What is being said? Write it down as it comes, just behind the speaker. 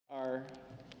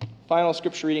Final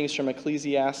scripture readings from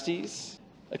Ecclesiastes.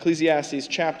 Ecclesiastes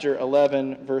chapter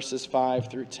 11, verses 5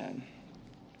 through 10.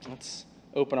 Let's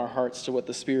open our hearts to what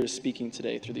the Spirit is speaking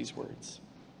today through these words.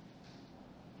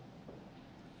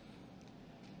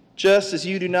 Just as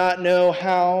you do not know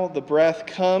how the breath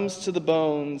comes to the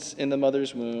bones in the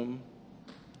mother's womb,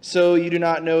 so you do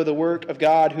not know the work of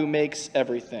God who makes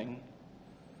everything.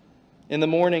 In the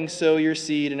morning sow your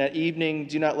seed, and at evening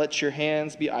do not let your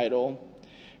hands be idle.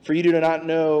 For you do not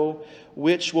know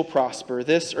which will prosper,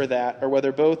 this or that, or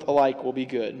whether both alike will be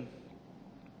good.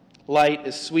 Light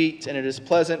is sweet, and it is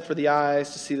pleasant for the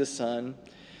eyes to see the sun.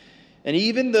 And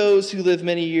even those who live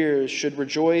many years should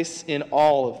rejoice in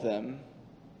all of them.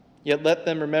 Yet let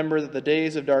them remember that the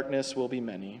days of darkness will be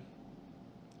many.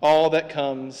 All that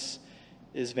comes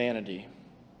is vanity.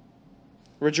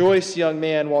 Rejoice, young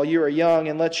man, while you are young,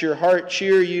 and let your heart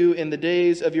cheer you in the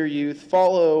days of your youth.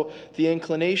 Follow the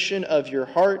inclination of your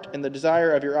heart and the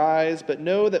desire of your eyes, but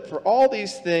know that for all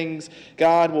these things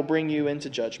God will bring you into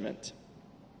judgment.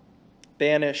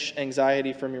 Banish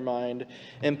anxiety from your mind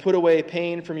and put away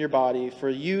pain from your body, for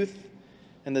youth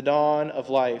and the dawn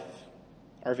of life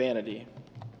are vanity.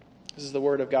 This is the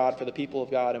word of God for the people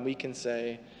of God, and we can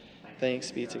say,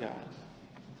 thanks be to God.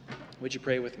 Would you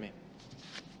pray with me?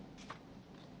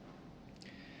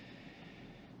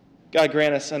 God,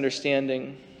 grant us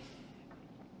understanding,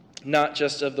 not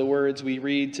just of the words we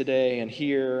read today and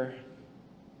hear,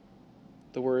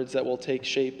 the words that will take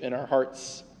shape in our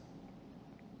hearts,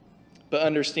 but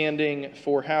understanding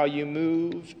for how you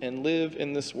move and live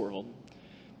in this world.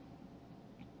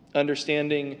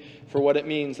 Understanding for what it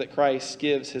means that Christ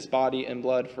gives his body and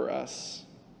blood for us.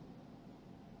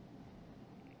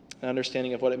 An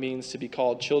understanding of what it means to be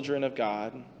called children of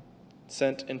God,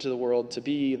 sent into the world to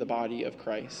be the body of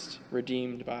Christ,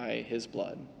 redeemed by his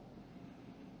blood.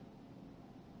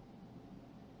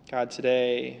 God,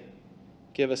 today,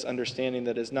 give us understanding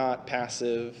that is not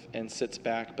passive and sits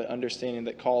back, but understanding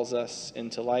that calls us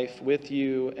into life with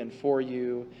you and for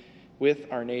you,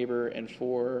 with our neighbor and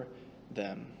for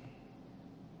them.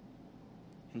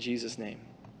 In Jesus' name,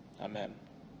 amen.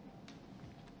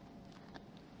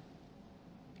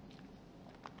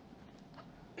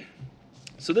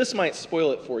 So this might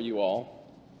spoil it for you all,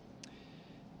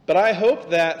 but I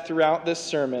hope that throughout this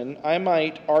sermon I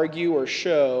might argue or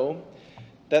show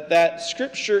that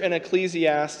scripture in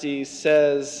Ecclesiastes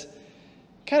says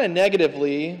kind of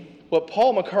negatively what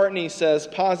Paul McCartney says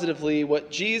positively,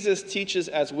 what Jesus teaches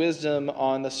as wisdom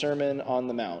on the Sermon on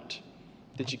the Mount.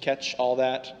 Did you catch all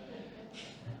that?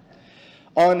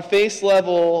 On face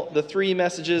level, the three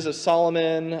messages of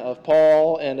Solomon, of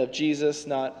Paul, and of Jesus,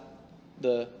 not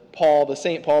the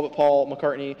St. Paul, but Paul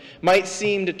McCartney, might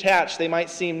seem detached. They might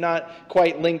seem not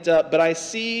quite linked up, but I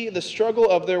see the struggle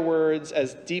of their words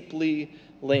as deeply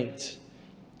linked,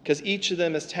 because each of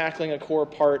them is tackling a core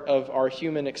part of our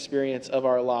human experience of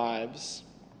our lives.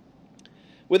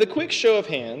 With a quick show of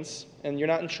hands, and you're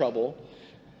not in trouble,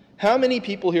 how many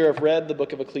people here have read the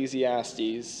book of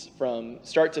Ecclesiastes from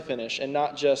start to finish, and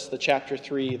not just the chapter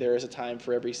 3, there is a time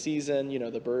for every season,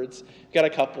 the birds? We've got a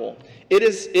couple. It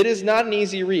is not an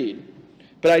easy read,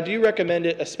 but I do recommend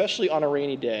it, especially on a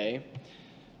rainy day.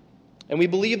 And we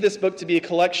believe this book to be a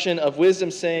collection of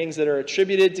wisdom sayings that are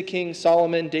attributed to King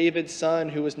Solomon, David's son,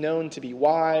 who was known to be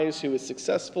wise, who was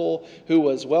successful, who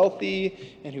was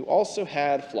wealthy, and who also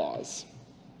had flaws.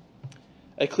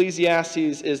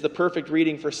 Ecclesiastes is the perfect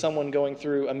reading for someone going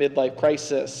through a midlife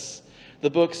crisis. The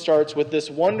book starts with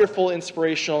this wonderful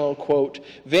inspirational quote,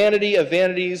 "Vanity of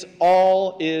vanities,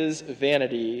 all is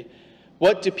vanity.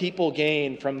 What do people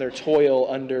gain from their toil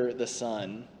under the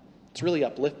sun?" It's really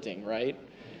uplifting, right?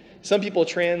 Some people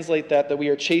translate that we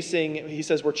are chasing, he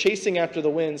says, we're chasing after the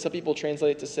wind. Some people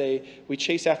translate it to say, we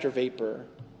chase after vapor.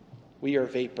 We are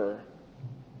vapor.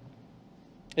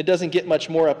 It doesn't get much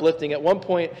more uplifting. At one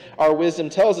point, our wisdom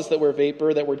tells us that we're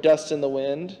vapor, that we're dust in the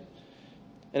wind.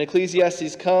 And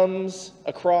Ecclesiastes comes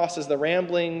across as the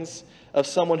ramblings of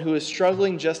someone who is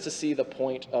struggling just to see the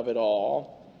point of it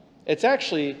all. It's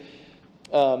actually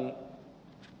a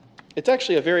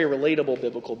very relatable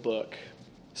biblical book,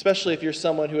 especially if you're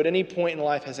someone who at any point in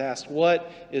life has asked, what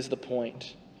is the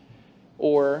point?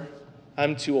 Or,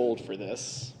 I'm too old for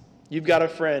this. You've got a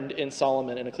friend in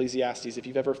Solomon and Ecclesiastes if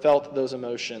you've ever felt those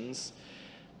emotions.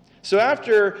 So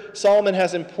after Solomon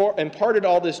has imparted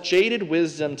all this jaded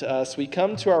wisdom to us, we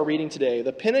come to our reading today,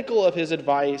 the pinnacle of his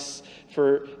advice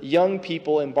for young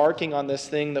people embarking on this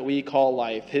thing that we call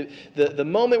life. The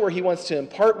moment where he wants to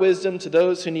impart wisdom to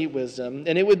those who need wisdom.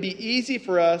 And it would be easy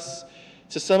for us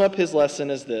to sum up his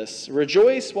lesson as this: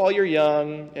 rejoice while you're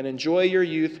young and enjoy your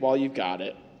youth while you've got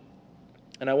it.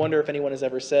 And I wonder if anyone has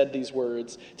ever said these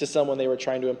words to someone they were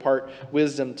trying to impart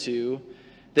wisdom to.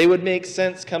 They would make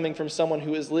sense coming from someone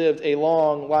who has lived a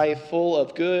long life full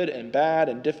of good and bad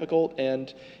and difficult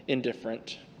and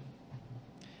indifferent.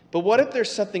 But what if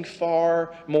there's something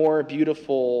far more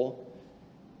beautiful?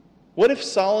 What if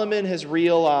Solomon has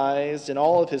realized in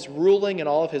all of his ruling and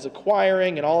all of his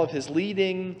acquiring and all of his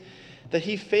leading that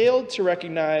he failed to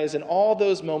recognize in all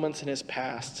those moments in his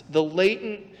past the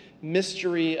latent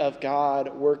mystery of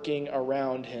God working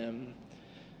around him?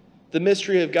 The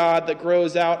mystery of God that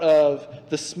grows out of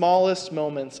the smallest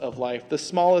moments of life, the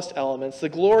smallest elements, the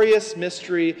glorious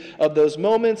mystery of those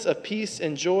moments of peace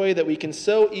and joy that we can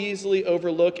so easily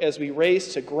overlook as we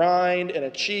race to grind and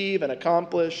achieve and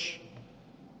accomplish.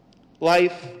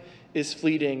 Life is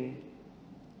fleeting.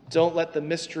 Don't let the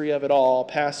mystery of it all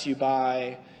pass you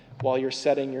by while you're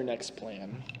setting your next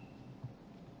plan.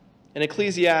 In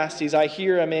Ecclesiastes, I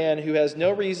hear a man who has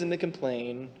no reason to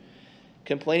complain,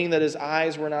 complaining that his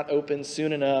eyes were not opened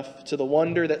soon enough to the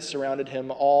wonder that surrounded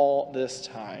him all this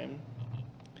time.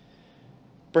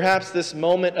 Perhaps this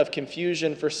moment of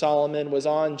confusion for Solomon was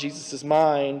on Jesus'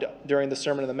 mind during the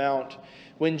Sermon on the Mount,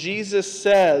 when Jesus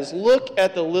says, "Look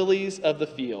at the lilies of the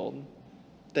field.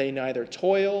 They neither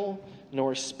toil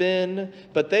nor spin,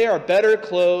 but they are better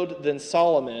clothed than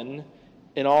Solomon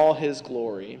in all his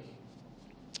glory."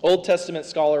 Old Testament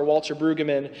scholar Walter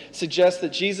Brueggemann suggests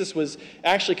that Jesus was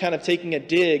actually kind of taking a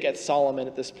dig at Solomon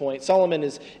at this point. Solomon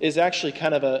is actually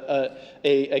kind of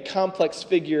a complex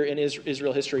figure in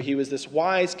Israel history. He was this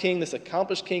wise king, this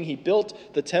accomplished king. He built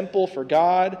the temple for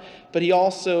God, but he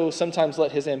also sometimes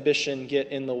let his ambition get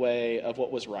in the way of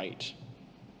what was right.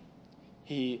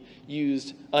 He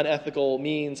used unethical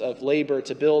means of labor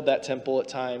to build that temple at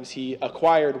times. He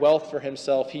acquired wealth for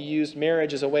himself. He used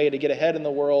marriage as a way to get ahead in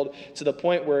the world to the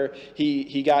point where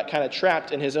he got kind of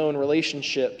trapped in his own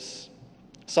relationships.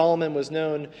 Solomon was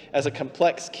known as a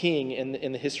complex king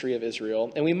in the history of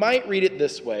Israel. And we might read it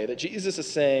this way, that Jesus is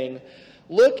saying,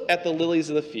 look at the lilies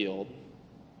of the field.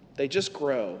 They just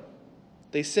grow.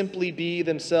 They simply be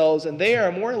themselves, and they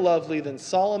are more lovely than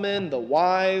Solomon, the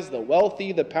wise, the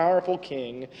wealthy, the powerful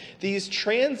king. These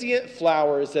transient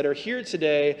flowers that are here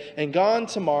today and gone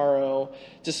tomorrow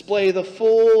display the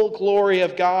full glory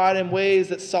of God in ways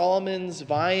that Solomon's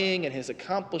vying and his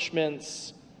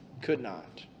accomplishments could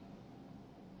not.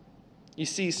 You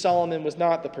see, Solomon was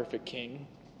not the perfect king.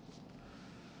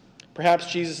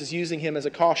 Perhaps Jesus is using him as a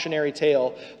cautionary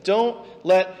tale. Don't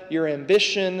let your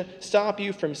ambition stop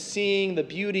you from seeing the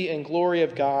beauty and glory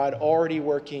of God already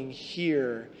working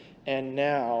here and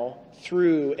now,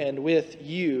 through and with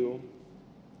you.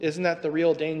 Isn't that the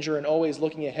real danger in always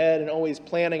looking ahead and always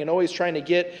planning and always trying to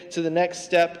get to the next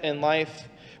step in life?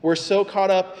 We're so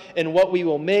caught up in what we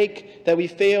will make that we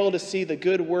fail to see the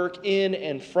good work in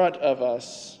and front of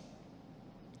us.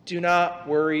 Do not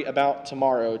worry about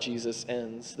tomorrow, Jesus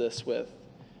ends this with.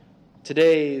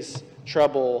 Today's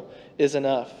trouble is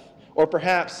enough. Or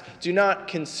perhaps do not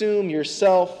consume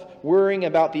yourself worrying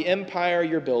about the empire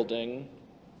you're building.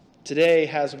 Today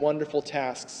has wonderful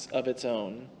tasks of its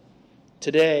own.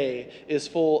 Today is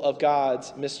full of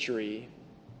God's mystery,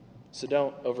 so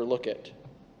don't overlook it.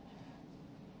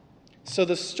 So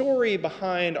the story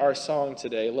behind our song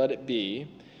today, Let It Be,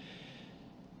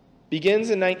 begins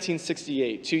in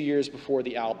 1968, 2 years before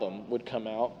the album would come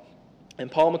out.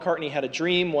 And Paul McCartney had a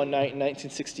dream one night in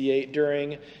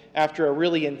 1968 after a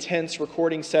really intense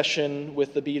recording session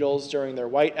with the Beatles during their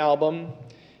White Album.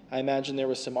 I imagine there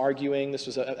was some arguing. This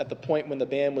was at the point when the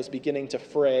band was beginning to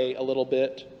fray a little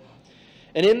bit.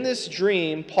 And in this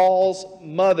dream, Paul's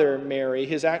mother, Mary,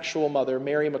 his actual mother,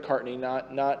 Mary McCartney,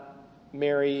 not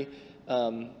Mary,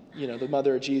 the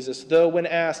mother of Jesus, though when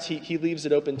asked, he leaves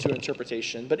it open to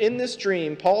interpretation. But in this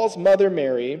dream, Paul's mother,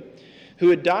 Mary, who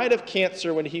had died of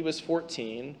cancer when he was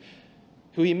 14,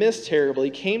 who he missed terribly,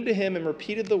 came to him and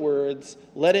repeated the words,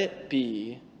 "Let it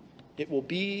be. It will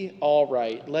be all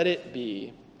right. Let it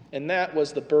be." And that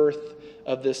was the birth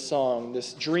of this song,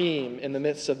 this dream in the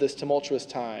midst of this tumultuous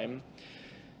time.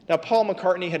 Now, Paul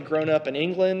McCartney had grown up in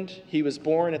England. He was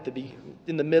born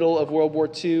in the middle of World War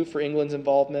II for England's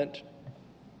involvement.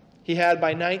 He had,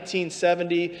 by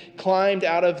 1970, climbed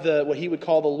out of what he would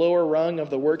call the lower rung of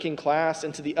the working class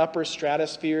into the upper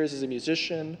stratospheres as a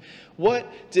musician. What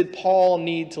did Paul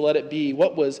need to let it be?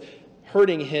 What was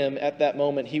hurting him at that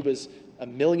moment? He was a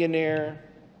millionaire.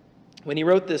 When he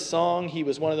wrote this song, he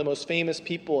was one of the most famous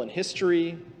people in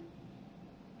history.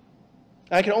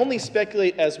 I can only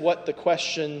speculate as what the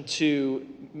question to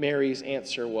Mary's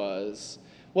answer was.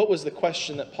 What was the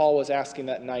question that Paul was asking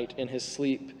that night in his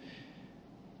sleep?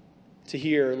 To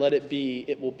hear, let it be,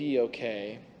 it will be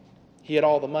okay. He had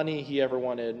all the money he ever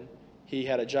wanted. He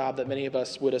had a job that many of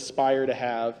us would aspire to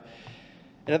have.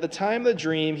 And at the time of the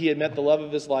dream, he had met the love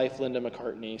of his life, Linda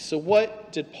McCartney. So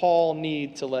what did Paul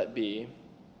need to let be?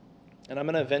 And I'm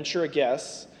going to venture a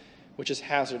guess, which is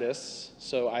hazardous,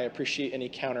 so I appreciate any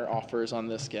counter offers on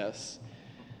this guess.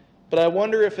 But I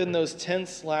wonder if in those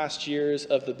tense last years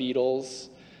of the Beatles,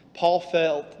 Paul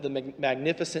felt the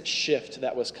magnificent shift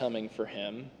that was coming for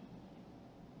him.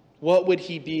 What would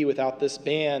he be without this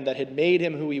band that had made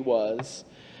him who he was?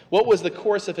 What was the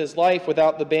course of his life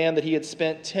without the band that he had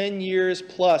spent 10 years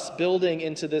plus building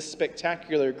into this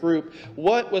spectacular group?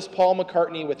 What was Paul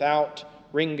McCartney without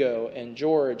Ringo and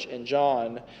George and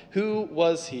John? Who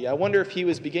was he? I wonder if he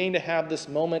was beginning to have this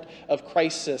moment of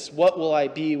crisis. What will I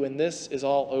be when this is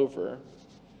all over?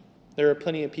 There are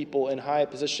plenty of people in high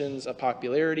positions of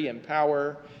popularity and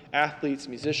power, athletes,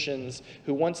 musicians,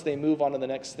 who once they move on to the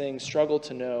next thing struggle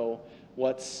to know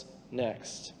what's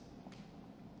next.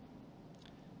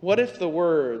 What if the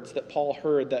words that Paul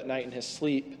heard that night in his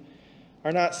sleep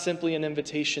are not simply an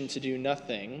invitation to do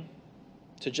nothing,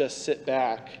 to just sit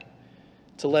back,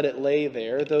 to let it lay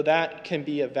there, though that can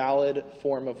be a valid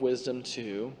form of wisdom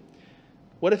too?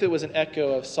 What if it was an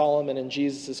echo of Solomon and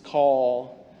Jesus'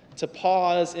 call to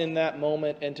pause in that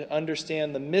moment and to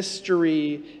understand the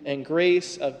mystery and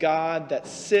grace of God that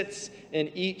sits in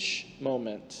each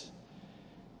moment?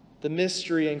 The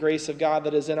mystery and grace of God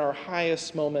that is in our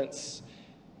highest moments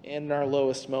and in our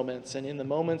lowest moments and in the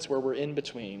moments where we're in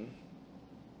between.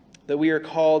 That we are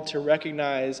called to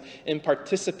recognize and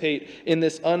participate in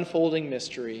this unfolding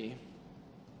mystery.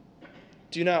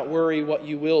 Do not worry what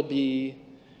you will be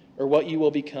or what you will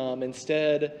become.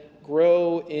 Instead,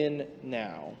 grow in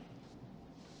now.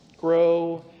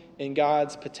 Grow in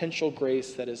God's potential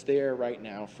grace that is there right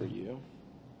now for you.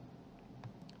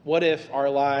 What if our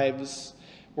lives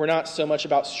were not so much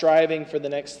about striving for the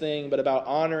next thing, but about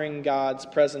honoring God's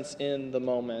presence in the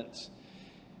moment?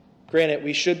 Granted,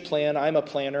 we should plan. I'm a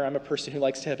planner. I'm a person who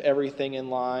likes to have everything in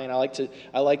line. I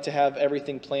like to have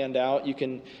everything planned out. You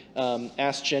can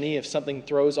ask Jenny if something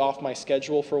throws off my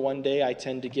schedule for one day, I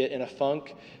tend to get in a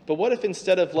funk. But what if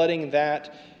instead of letting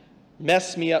that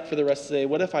mess me up for the rest of the day,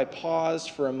 what if I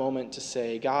paused for a moment to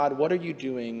say, God, what are you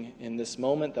doing in this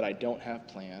moment that I don't have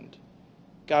planned?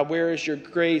 God, where is your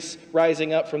grace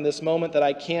rising up from this moment that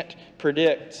I can't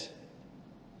predict?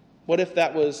 What if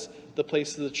that was the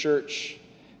place of the church?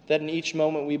 That in each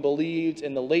moment we believed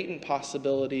in the latent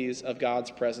possibilities of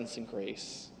God's presence and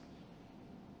grace.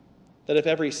 That if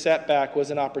every setback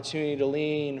was an opportunity to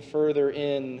lean further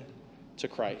in to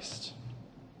Christ.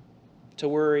 To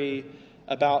worry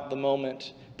about the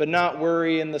moment, but not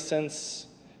worry in the sense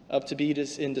of to be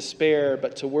in despair,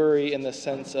 but to worry in the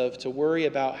sense of to worry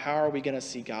about how are we going to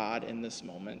see God in this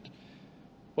moment?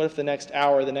 What if the next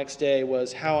hour, the next day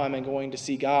was how am I going to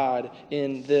see God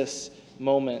in this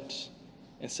moment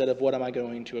instead of what am I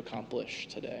going to accomplish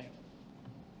today?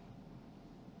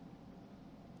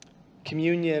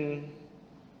 Communion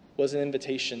was an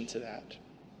invitation to that.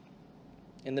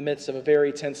 In the midst of a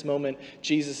very tense moment,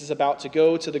 Jesus is about to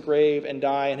go to the grave and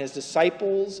die, and his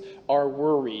disciples are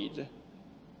worried.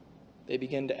 They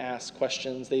begin to ask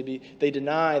questions. They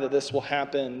deny that this will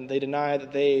happen. They deny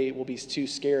that they will be too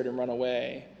scared and run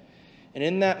away. And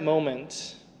in that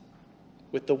moment,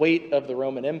 with the weight of the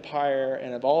Roman Empire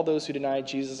and of all those who denied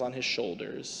Jesus on his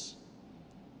shoulders,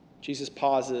 Jesus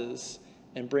pauses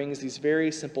and brings these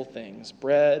very simple things,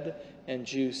 bread and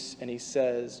juice, and he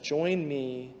says, join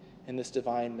me in this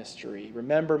divine mystery.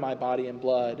 Remember my body and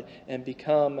blood and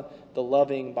become the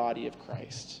loving body of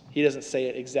Christ. He doesn't say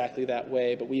it exactly that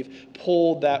way, but we've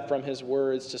pulled that from his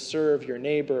words to serve your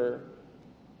neighbor,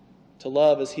 to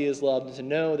love as he is loved, and to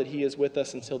know that he is with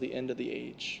us until the end of the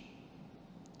age.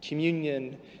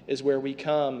 Communion is where we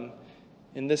come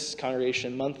in this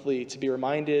congregation monthly to be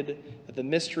reminded that the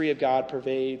mystery of God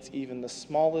pervades even the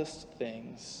smallest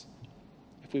things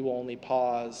if we will only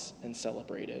pause and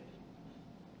celebrate it.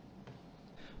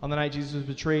 On the night Jesus was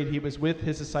betrayed, he was with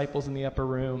his disciples in the upper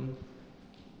room.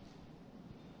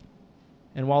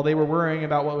 And while they were worrying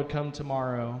about what would come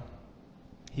tomorrow,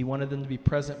 he wanted them to be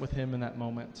present with him in that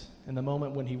moment. In the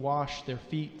moment when he washed their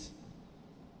feet,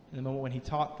 in the moment when he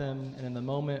taught them, and in the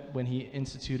moment when he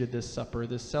instituted this supper,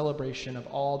 this celebration of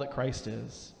all that Christ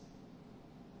is.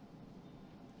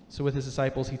 So with his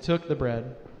disciples, he took the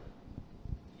bread.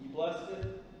 He blessed it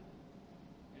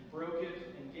and broke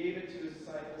it and gave it to his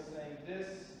disciples, saying, "This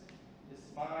is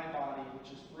my body,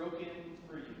 which is broken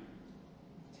for you.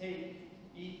 Take,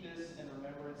 eat this in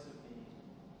remembrance of me,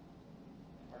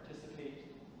 and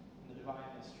participate in the divine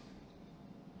mystery."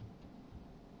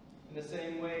 In the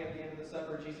same way, at the end of the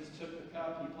supper, Jesus took the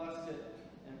cup, he blessed it,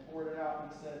 and poured it out,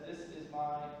 he said, "This is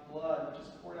my blood, which is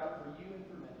poured out for you and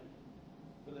for many,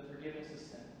 for the forgiveness of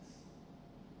sins."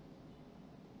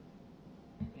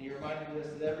 And he reminded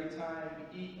us that every time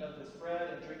we eat of this bread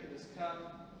and drink of this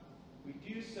cup, we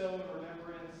do so in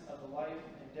remembrance of the life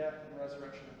and death and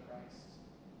resurrection of Christ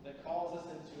that calls us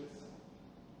into itself.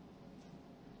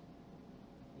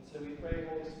 And so we pray,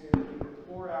 Holy Spirit, that you would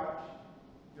pour out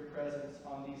your presence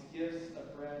on these gifts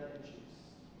of bread and juice.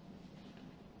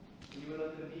 You would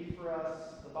let them be for us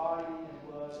the body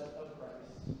and blood of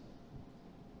Christ,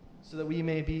 so that we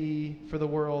may be for the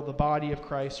world the body of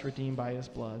Christ redeemed by his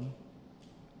blood.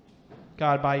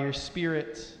 God, by your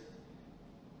Spirit,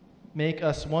 make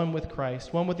us one with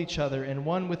Christ, one with each other, and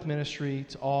one with ministry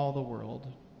to all the world,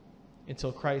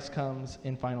 until Christ comes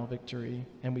in final victory,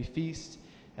 and we feast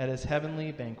at his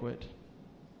heavenly banquet.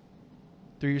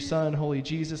 Through your Son, holy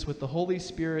Jesus, with the Holy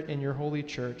Spirit in your holy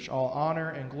church, all honor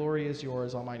and glory is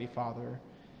yours, Almighty Father,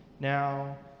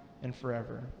 now and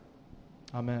forever.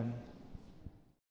 Amen.